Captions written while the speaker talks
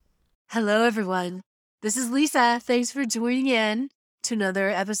Hello, everyone. This is Lisa. Thanks for joining in to another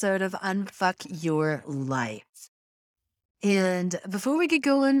episode of Unfuck Your Life. And before we get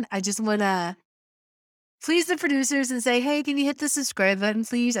going, I just want to please the producers and say, hey, can you hit the subscribe button,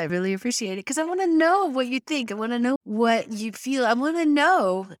 please? I really appreciate it because I want to know what you think. I want to know what you feel. I want to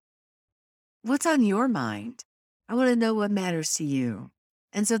know what's on your mind. I want to know what matters to you.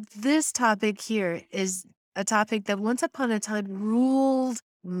 And so this topic here is a topic that once upon a time ruled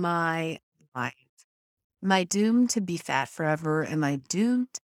my life. Am I doomed to be fat forever? Am I doomed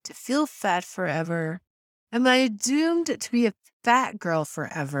to feel fat forever? Am I doomed to be a fat girl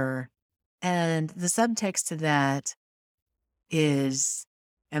forever? And the subtext to that is,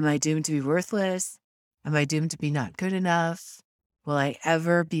 am I doomed to be worthless? Am I doomed to be not good enough? Will I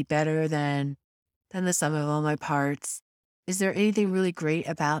ever be better than the sum of all my parts? Is there anything really great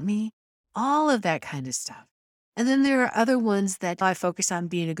about me? All of that kind of stuff. And then there are other ones that I focus on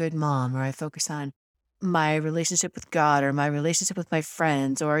being a good mom, or I focus on my relationship with God, or my relationship with my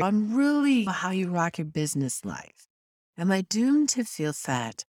friends, or on really how you rock your business life. Am I doomed to feel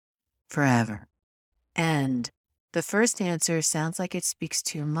fat forever? And the first answer sounds like it speaks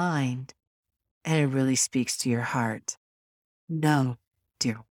to your mind, and it really speaks to your heart. No,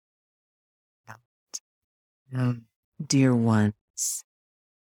 dear. No, dear ones.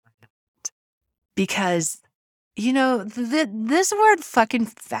 Because, this word fucking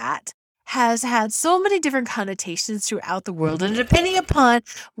fat has had so many different connotations throughout the world. And depending upon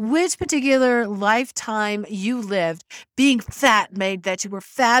which particular lifetime you lived, being fat meant that you were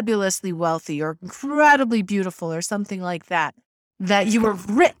fabulously wealthy or incredibly beautiful or something like that. That you were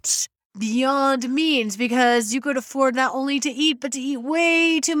rich beyond means because you could afford not only to eat, but to eat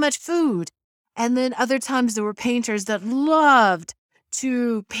way too much food. And then other times there were painters that loved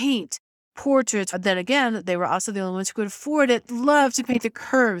to paint portraits. Then again, they were also the only ones who could afford it, loved to paint the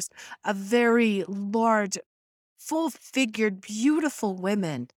curves of very large, full-figured, beautiful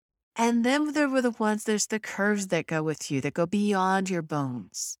women. And then there were there's the curves that go with you, that go beyond your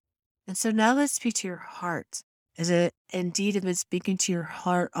bones. And so now let's speak to your heart. As it indeed have been speaking to your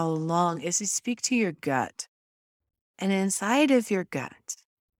heart all along, is to speak to your gut. And inside of your gut,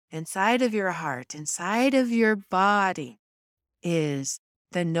 inside of your heart, inside of your body is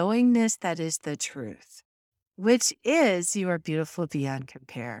the knowingness that is the truth, which is you are beautiful beyond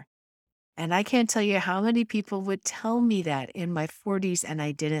compare. And I can't tell you how many people would tell me that in my 40s, and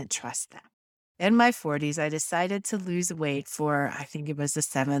I didn't trust them. In my 40s, I decided to lose weight for, I think it was the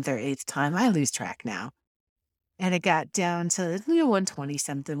 7th or 8th time. I lose track now. And it got down to 120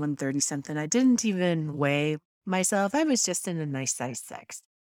 something, 130 something. I didn't even weigh myself. I was just in a nice size 6.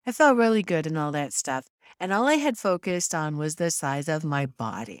 I felt really good and all that stuff. And all I had focused on was the size of my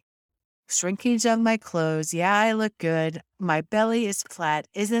body. Shrinkage of my clothes. Yeah, I look good. My belly is flat.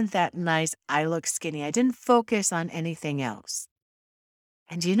 Isn't that nice? I look skinny. I didn't focus on anything else.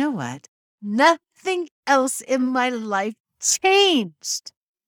 And you know what? Nothing else in my life changed.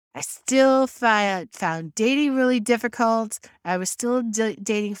 I still found dating really difficult. I was still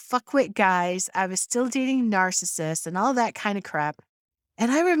dating fuckwit guys. I was still dating narcissists and all that kind of crap.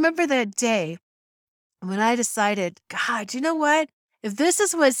 And I remember that day when I decided, God, you know what? If this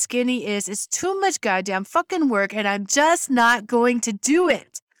is what skinny is, it's too much goddamn fucking work and I'm just not going to do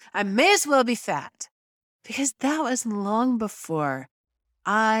it. I may as well be fat. Because that was long before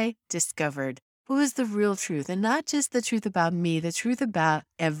I discovered what was the real truth, and not just the truth about me, the truth about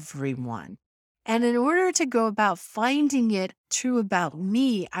everyone. And in order to go about finding it true about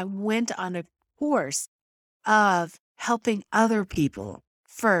me, I went on a course of helping other people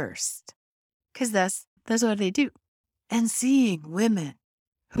first, because that's what they do. And seeing women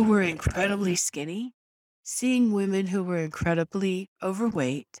who were incredibly skinny, seeing women who were incredibly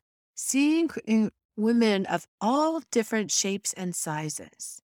overweight, seeing women of all different shapes and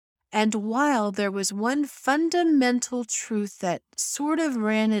sizes. And while there was one fundamental truth that sort of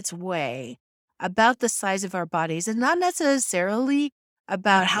ran its way about the size of our bodies, and not necessarily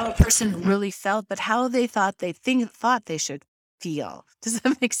about how a person really felt, but how they thought they should feel. Does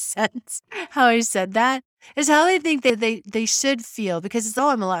that make sense? How I said that? Is how they think they should feel, because it's,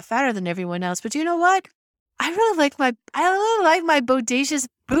 I'm a lot fatter than everyone else. But you know what? I really like my bodacious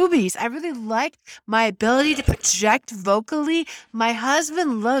boobies. I really like my ability to project vocally. My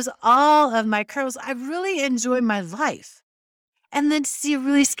husband loves all of my curls. I really enjoy my life. And then to see a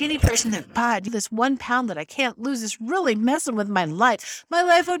really skinny person that, God, this 1 pound that I can't lose is really messing with my life. My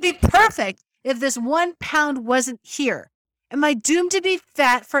life would be perfect if this 1 pound wasn't here. Am I doomed to be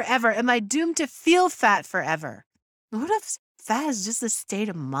fat forever? Am I doomed to feel fat forever? What if fat is just a state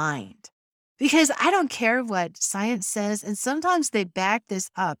of mind? because I don't care what science says, and sometimes they back this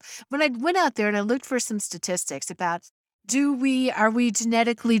up. When I went out there and I looked for some statistics about are we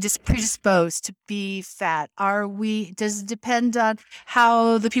genetically predisposed to be fat? Does it depend on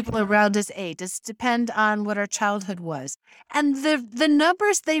how the people around us ate? Does it depend on what our childhood was? And the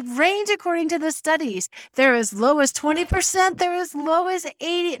numbers, they range according to the studies. They're as low as 20%, they're as low as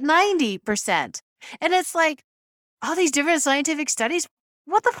 80, 90%. And it's like, all these different scientific studies,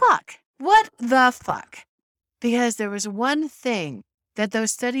 what the fuck? What the fuck? Because there was one thing that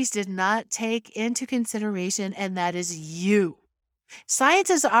those studies did not take into consideration, and that is you. Science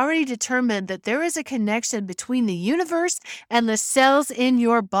has already determined that there is a connection between the universe and the cells in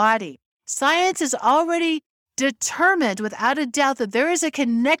your body. Science has already determined without a doubt that there is a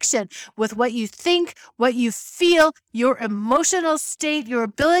connection with what you think, what you feel, your emotional state, your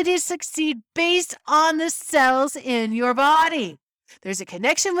ability to succeed based on the cells in your body. There's a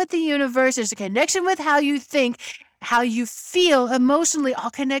connection with the universe. There's a connection with how you think, how you feel emotionally,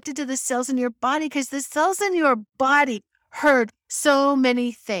 all connected to the cells in your body, because the cells in your body heard so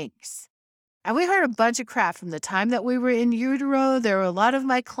many things. And we heard a bunch of crap from the time that we were in utero. There were a lot of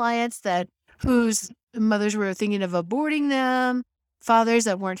my clients whose mothers were thinking of aborting them, fathers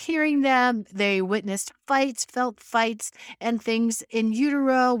that weren't hearing them. They witnessed fights, felt fights and things in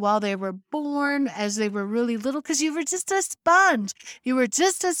utero while they were born, as they were really little, because you were just a sponge. You were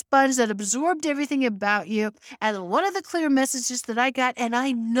just a sponge that absorbed everything about you. And one of the clear messages that I got, and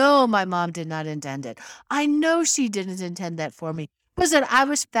I know my mom did not intend it, I know she didn't intend that for me, was that I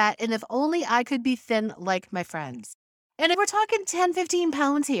was fat, and if only I could be thin like my friends. And we're talking 10, 15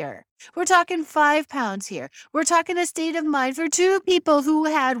 pounds here. We're talking 5 pounds here. We're talking a state of mind for two people who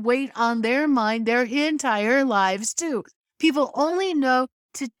had weight on their mind their entire lives too. People only know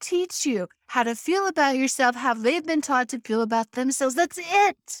to teach you how to feel about yourself, how they've been taught to feel about themselves. That's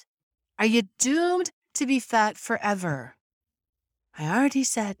it. Are you doomed to be fat forever? I already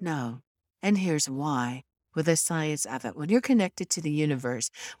said no. And here's why. With the science of it, when you're connected to the universe,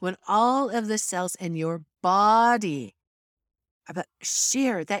 when all of the cells in your body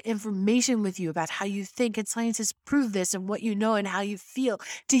share that information with you about how you think, and science has proved this, and what you know and how you feel.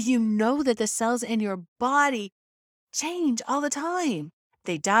 Do you know that the cells in your body change all the time?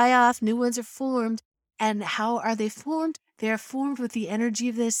 They die off, new ones are formed. And how are they formed? They are formed with the energy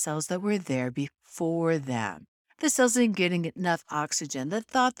of the cells that were there before them. The cells aren't getting enough oxygen. The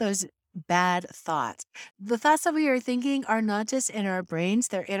thought those bad thoughts. The thoughts that we are thinking are not just in our brains,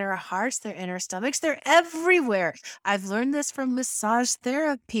 they're in our hearts, they're in our stomachs, they're everywhere. I've learned this from massage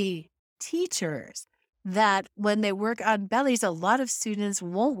therapy teachers, that when they work on bellies, a lot of students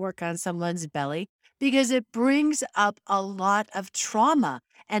won't work on someone's belly because it brings up a lot of trauma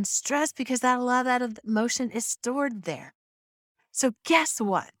and stress, because a lot of that emotion is stored there. So guess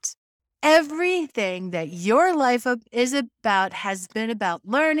what? Everything that your life is about has been about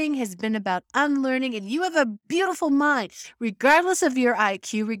learning, has been about unlearning, and you have a beautiful mind, regardless of your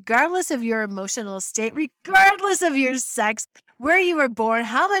IQ, regardless of your emotional state, regardless of your sex, where you were born,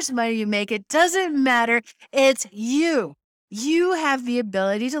 how much money you make. It doesn't matter. It's you. You have the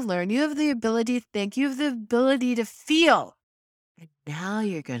ability to learn. You have the ability to think. You have the ability to feel. And now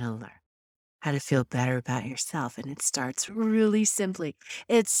you're going to learn how to feel better about yourself. And it starts really simply.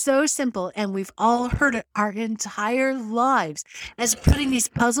 It's so simple. And we've all heard it our entire lives as putting these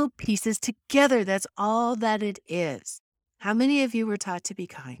puzzle pieces together. That's all that it is. How many of you were taught to be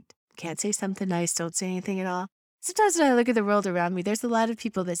kind? Can't say something nice. Don't say anything at all. Sometimes when I look at the world around me, there's a lot of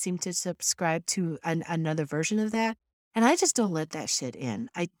people that seem to subscribe to another version of that. And I just don't let that shit in.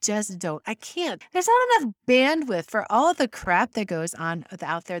 I just don't. I can't. There's not enough bandwidth for all the crap that goes on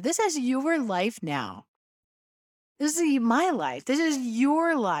out there. This is your life now. This is my life. This is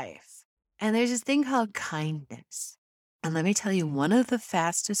your life. And there's this thing called kindness. And let me tell you, one of the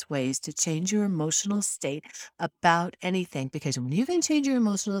fastest ways to change your emotional state about anything, because when you can change your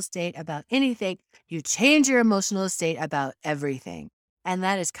emotional state about anything, you change your emotional state about everything. And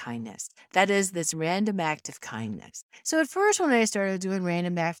that is kindness. That is this random act of kindness. So at first, when I started doing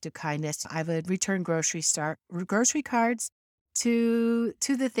random act of kindness, I would return grocery cards to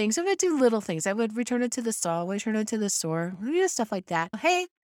the things. I would do little things. I would return it to the stall, return it to the store, stuff like that. Hey,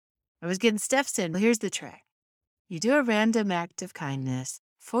 I was getting steps in. Well, here's the trick. You do a random act of kindness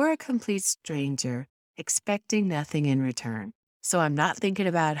for a complete stranger, expecting nothing in return. So I'm not thinking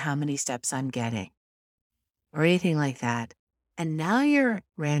about how many steps I'm getting or anything like that. And now your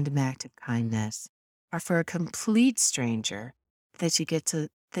random act of kindness are for a complete stranger that you get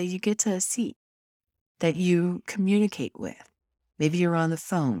to see, that you communicate with. Maybe you're on the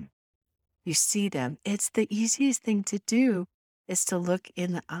phone. You see them. It's the easiest thing to do is to look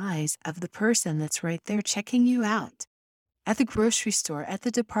in the eyes of the person that's right there checking you out at the grocery store, at the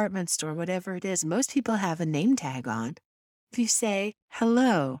department store, whatever it is. Most people have a name tag on. If you say,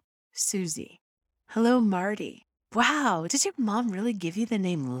 hello, Susie, hello, Marty. Wow, did your mom really give you the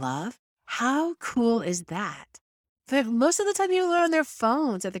name Love? How cool is that? But most of the time, people are on their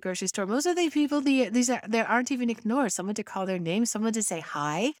phones at the grocery store. Most of the people, they aren't even ignored. Someone to call their name, someone to say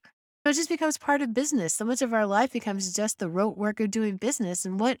hi. It just becomes part of business. So much of our life becomes just the rote work of doing business.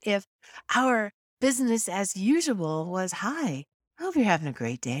 And what if our business as usual was hi? I hope you're having a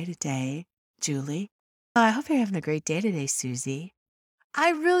great day today, Julie. I hope you're having a great day today, Susie.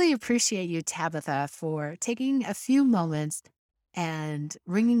 I really appreciate you, Tabitha, for taking a few moments and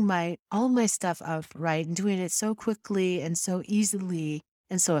ringing all my stuff up right and doing it so quickly and so easily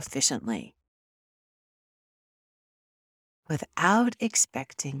and so efficiently without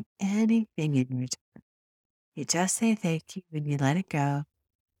expecting anything in return. You just say thank you and you let it go.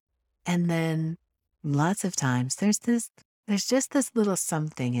 And then lots of times there's just this little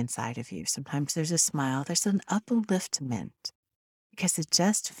something inside of you. Sometimes there's a smile, there's an upliftment because it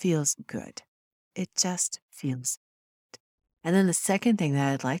just feels good. It just feels good. And then the second thing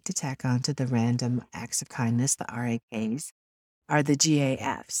that I'd like to tack on to the random acts of kindness, the RAKs, are the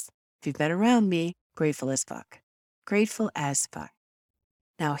GAFs. If you've been around me, grateful as fuck. Grateful as fuck.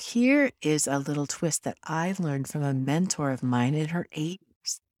 Now, here is a little twist that I learned from a mentor of mine in her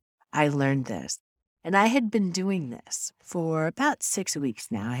 80s. I learned this, and I had been doing this for about 6 weeks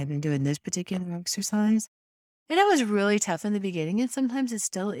now. I had been doing this particular exercise, and it was really tough in the beginning, and sometimes it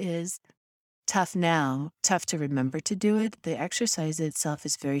still is tough now, tough to remember to do it. The exercise itself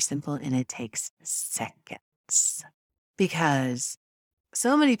is very simple, and it takes seconds because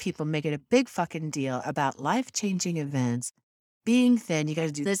so many people make it a big fucking deal about life-changing events. Being thin, you got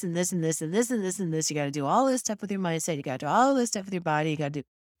to do this and this and this and this and this and this. You got to do all this stuff with your mindset. You got to do all this stuff with your body. You got to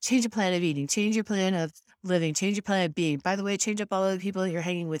change your plan of eating, change your plan of living, change your plan of being. By the way, change up all of the people that you're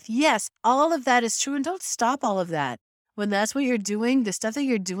hanging with. Yes, all of that is true. And don't stop all of that. When that's what you're doing, the stuff that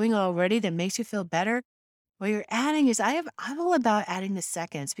you're doing already that makes you feel better, what you're adding is I'm all about adding the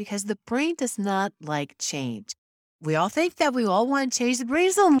seconds because the brain does not like change. We all think that we all want to change. The brain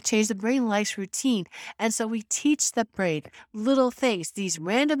doesn't change. The brain likes routine. And so we teach the brain little things, these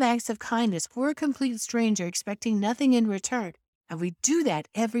random acts of kindness for a complete stranger, expecting nothing in return. And we do that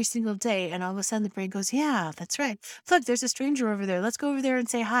every single day. And all of a sudden the brain goes, yeah, that's right. Look, there's a stranger over there. Let's go over there and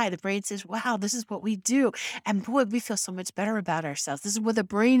say hi. The brain says, wow, this is what we do. And boy, we feel so much better about ourselves. This is what the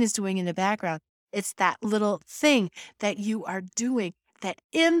brain is doing in the background. It's that little thing that you are doing that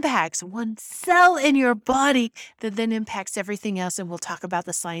impacts one cell in your body that then impacts everything else. And we'll talk about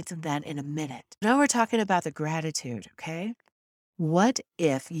the science of that in a minute. Now we're talking about the gratitude, okay? What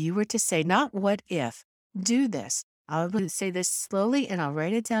if you were to say, not what if, do this. I'll say this slowly and I'll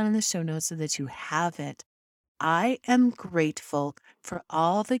write it down in the show notes so that you have it. I am grateful for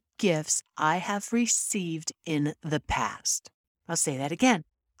all the gifts I have received in the past. I'll say that again.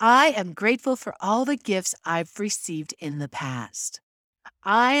 I am grateful for all the gifts I've received in the past.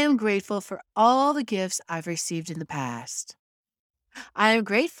 I am grateful for all the gifts I've received in the past. I am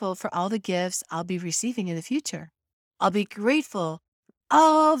grateful for all the gifts I'll be receiving in the future. I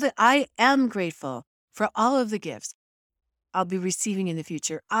am grateful for all of the gifts I'll be receiving in the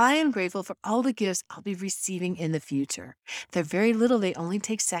future. I am grateful for all the gifts I'll be receiving in the future. They're very little. They only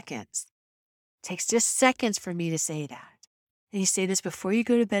take seconds. It takes just seconds for me to say that. And you say this before you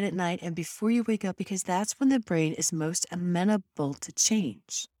go to bed at night and before you wake up, because that's when the brain is most amenable to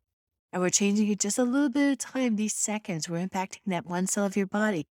change. And we're changing it just a little bit at a time. These seconds, we're impacting that one cell of your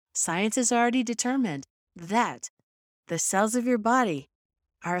body. Science has already determined that the cells of your body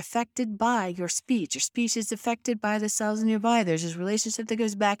are affected by your speech. Your speech is affected by the cells in your body. There's this relationship that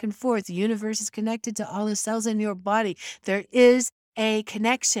goes back and forth. The universe is connected to all the cells in your body. There is a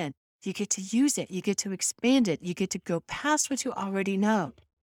connection. You get to use it. You get to expand it. You get to go past what you already know.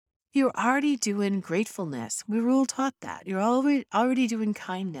 You're already doing gratefulness. We were all taught that. You're already doing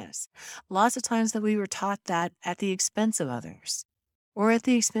kindness. Lots of times that we were taught that at the expense of others or at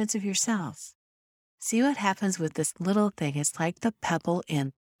the expense of yourself. See what happens with this little thing. It's like the pebble in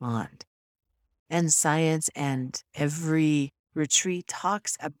the pond. And science and every retreat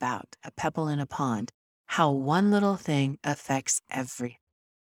talks about a pebble in a pond, how one little thing affects everything.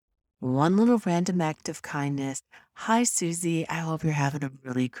 One little random act of kindness. Hi, Susie. I hope you're having a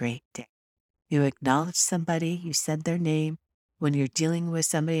really great day. You acknowledge somebody, you said their name when you're dealing with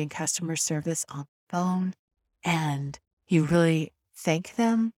somebody in customer service on the phone, and you really thank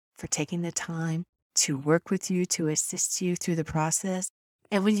them for taking the time to work with you, to assist you through the process.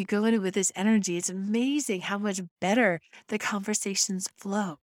 And when you go in it with this energy, it's amazing how much better the conversations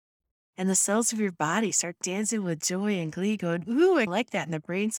flow. And the cells of your body start dancing with joy and glee, going, ooh, I like that. And the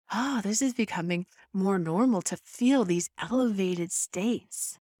brain's, oh, this is becoming more normal to feel these elevated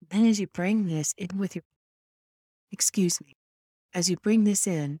states. Then as you bring this in with your, excuse me, as you bring this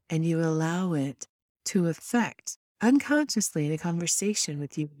in and you allow it to affect unconsciously the conversation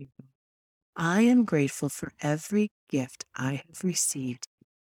with you, I am grateful for every gift I have received.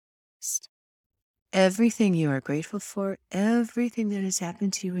 Everything you are grateful for, everything that has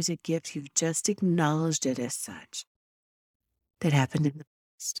happened to you is a gift. You've just acknowledged it as such. That happened in the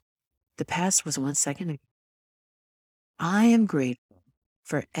past. The past was 1 second ago. I am grateful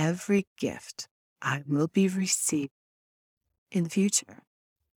for every gift I will be receiving in the future.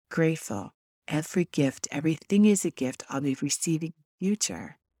 Grateful. Every gift, everything is a gift I'll be receiving in the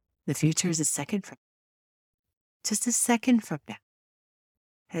future. The future is a second from now. Just a second from now.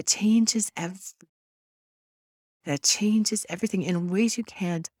 That changes everything. That changes everything in ways you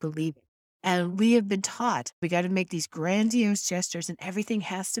can't believe it. And we have been taught we got to make these grandiose gestures and everything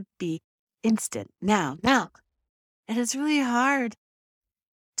has to be instant, now. And it's really hard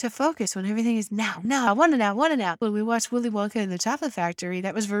to focus when everything is now. I want it now. When we watched Willy Wonka in the Chocolate Factory,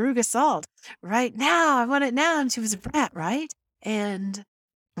 that was Veruca Salt. Right now, I want it now. And she was a brat, right? And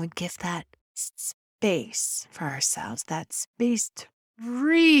we give that space for ourselves, that space to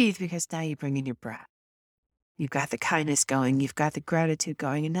breathe, because now you bring in your breath. You've got the kindness going, you've got the gratitude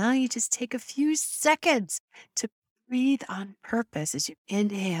going, and now you just take a few seconds to breathe on purpose as you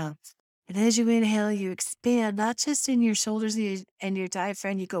inhale. And as you inhale, you expand, not just in your shoulders and your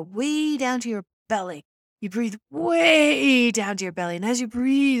diaphragm, you go way down to your belly. You breathe way down to your belly. And as you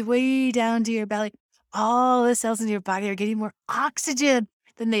breathe way down to your belly, all the cells in your body are getting more oxygen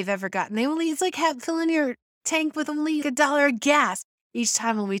than they've ever gotten. It's like filling your tank with only $1 of gas. Each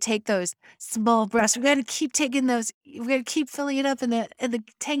time when we take those small breaths, we got to keep taking those. We got to keep filling it up, and the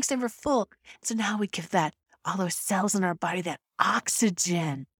tank's never full. So now we give all those cells in our body that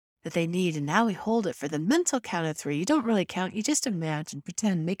oxygen that they need, and now we hold it for the mental count of 3. You don't really count. You just imagine,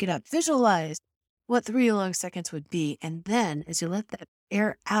 pretend, make it up, visualize what 3 long seconds would be, and then as you let that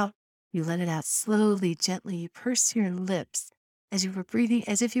air out, you let it out slowly, gently. You purse your lips as you were breathing,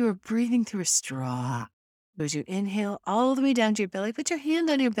 as if you were breathing through a straw. As you inhale all the way down to your belly, put your hand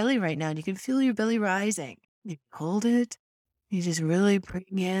on your belly right now and you can feel your belly rising. You hold it. You just really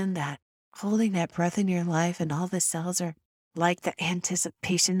bring in that, holding that breath in your life, and all the cells are like the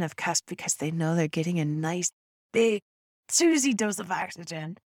anticipation of cusp because they know they're getting a nice, big, juicy dose of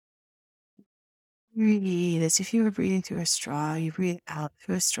oxygen. Breathe as if you were breathing through a straw. You breathe out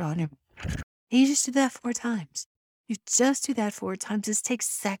through a straw. And you just do that 4 times. You just do that 4 times. This takes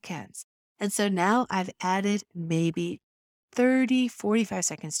seconds. And so now I've added maybe 30, 45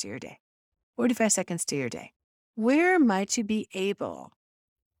 seconds to your day. 45 seconds to your day. Where might you be able?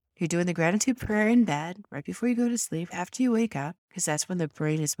 You're doing the gratitude prayer in bed right before you go to sleep, after you wake up, because that's when the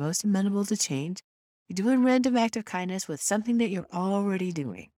brain is most amenable to change. You're doing random act of kindness with something that you're already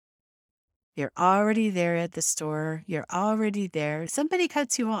doing. You're already there at the store. You're already there. Somebody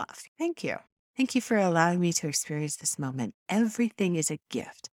cuts you off. Thank you. Thank you for allowing me to experience this moment. Everything is a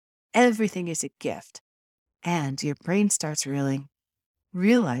gift. Everything is a gift. And your brain starts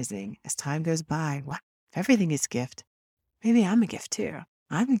realizing as time goes by, wow, if everything is gift, maybe I'm a gift too.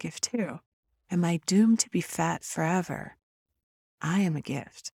 I'm a gift too. Am I doomed to be fat forever? I am a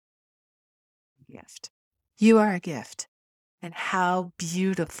gift. Gift. You are a gift. And how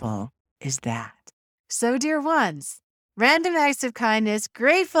beautiful is that? So, dear ones, random acts of kindness,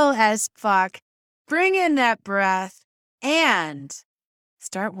 grateful as fuck, bring in that breath, and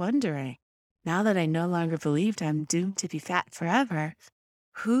start wondering, now that I no longer believed I'm doomed to be fat forever,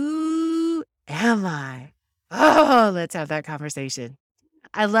 who am I? Oh, let's have that conversation.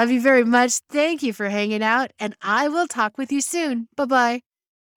 I love you very much. Thank you for hanging out, and I will talk with you soon. Bye-bye.